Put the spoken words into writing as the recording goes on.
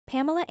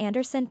Pamela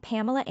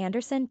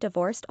Anderson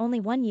divorced only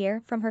 1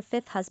 year from her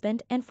fifth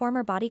husband and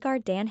former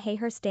bodyguard Dan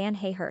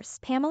Hayhurst.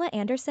 Pamela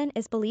Anderson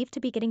is believed to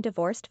be getting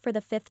divorced for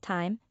the fifth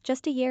time,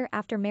 just a year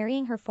after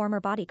marrying her former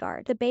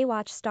bodyguard. The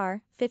Baywatch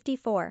star,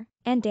 54,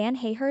 and Dan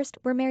Hayhurst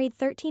were married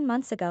 13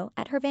 months ago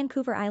at her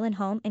Vancouver Island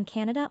home in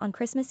Canada on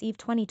Christmas Eve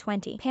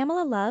 2020.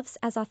 Pamela loves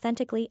as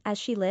authentically as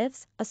she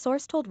lives, a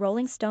source told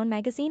Rolling Stone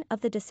magazine of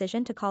the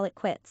decision to call it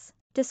quits,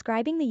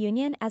 describing the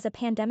union as a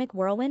pandemic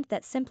whirlwind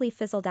that simply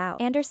fizzled out.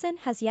 Anderson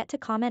has yet to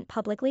comment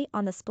publicly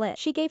on the split.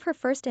 She gave her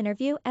first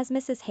interview as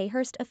Mrs.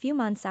 Hayhurst a few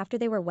months after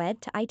they were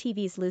wed to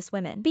ITV's Loose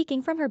Women.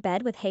 Speaking from her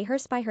bed with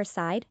Hayhurst by her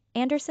side,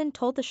 Anderson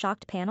told the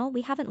shocked panel,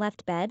 "We haven't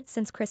left bed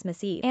since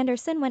Christmas Eve."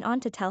 Anderson went on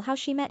to tell how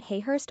she met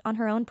Hayhurst on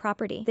her own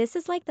property. "This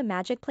is like the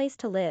magic place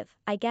to live,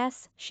 I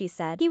guess," she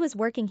said. "He was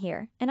working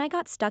here, and I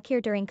got stuck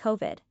here during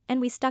COVID, and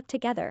we stuck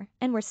together,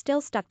 and we're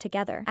still stuck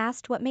together."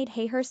 Asked what made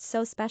Hayhurst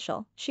so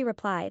special, she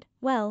replied,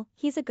 "Well,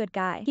 he's a good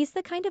guy. He's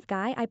the kind of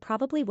guy I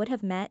probably would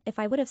have met if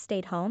I would have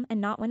stayed home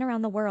and not went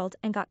around the world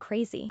and got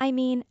crazy. I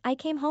mean, I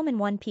came home in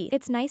one piece.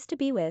 It's nice to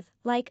be with,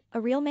 like,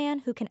 a real man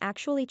who can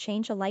actually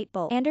change a light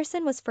bulb."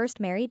 Anderson was first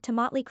married to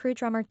Motley Crue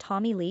drummer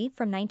Tommy Lee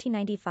from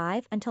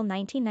 1995 until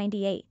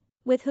 1998,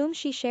 with whom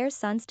she shares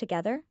sons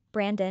together,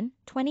 Brandon,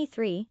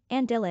 23,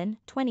 and Dylan,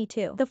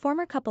 22. The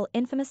former couple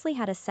infamously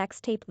had a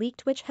sex tape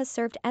leaked which has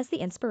served as the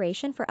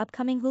inspiration for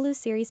upcoming Hulu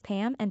series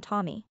Pam and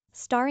Tommy,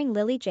 starring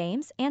Lily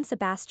James and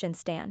Sebastian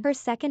Stan. Her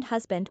second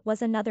husband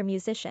was another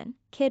musician,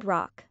 Kid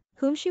Rock,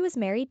 whom she was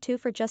married to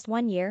for just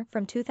 1 year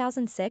from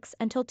 2006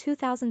 until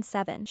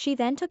 2007. She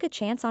then took a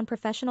chance on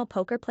professional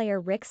poker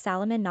player Rick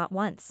Salomon not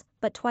once,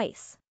 but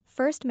twice,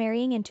 first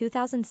marrying in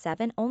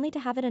 2007 only to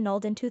have it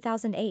annulled in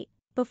 2008.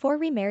 Before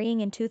remarrying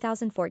in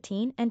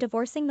 2014 and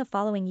divorcing the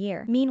following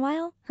year.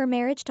 Meanwhile, her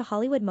marriage to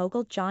Hollywood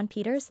mogul Jon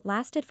Peters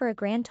lasted for a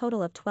grand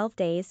total of 12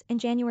 days in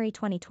January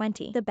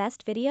 2020. The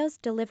best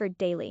videos delivered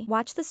daily.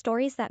 Watch the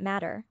stories that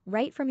matter,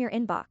 right from your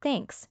inbox.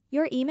 Thanks.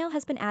 Your email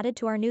has been added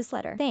to our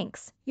newsletter.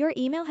 Thanks. Your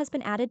email has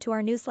been added to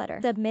our newsletter.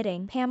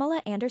 Submitting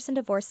Pamela Anderson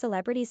divorced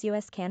celebrities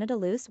US Canada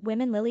Loose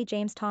Women Lily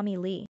James Tommy Lee.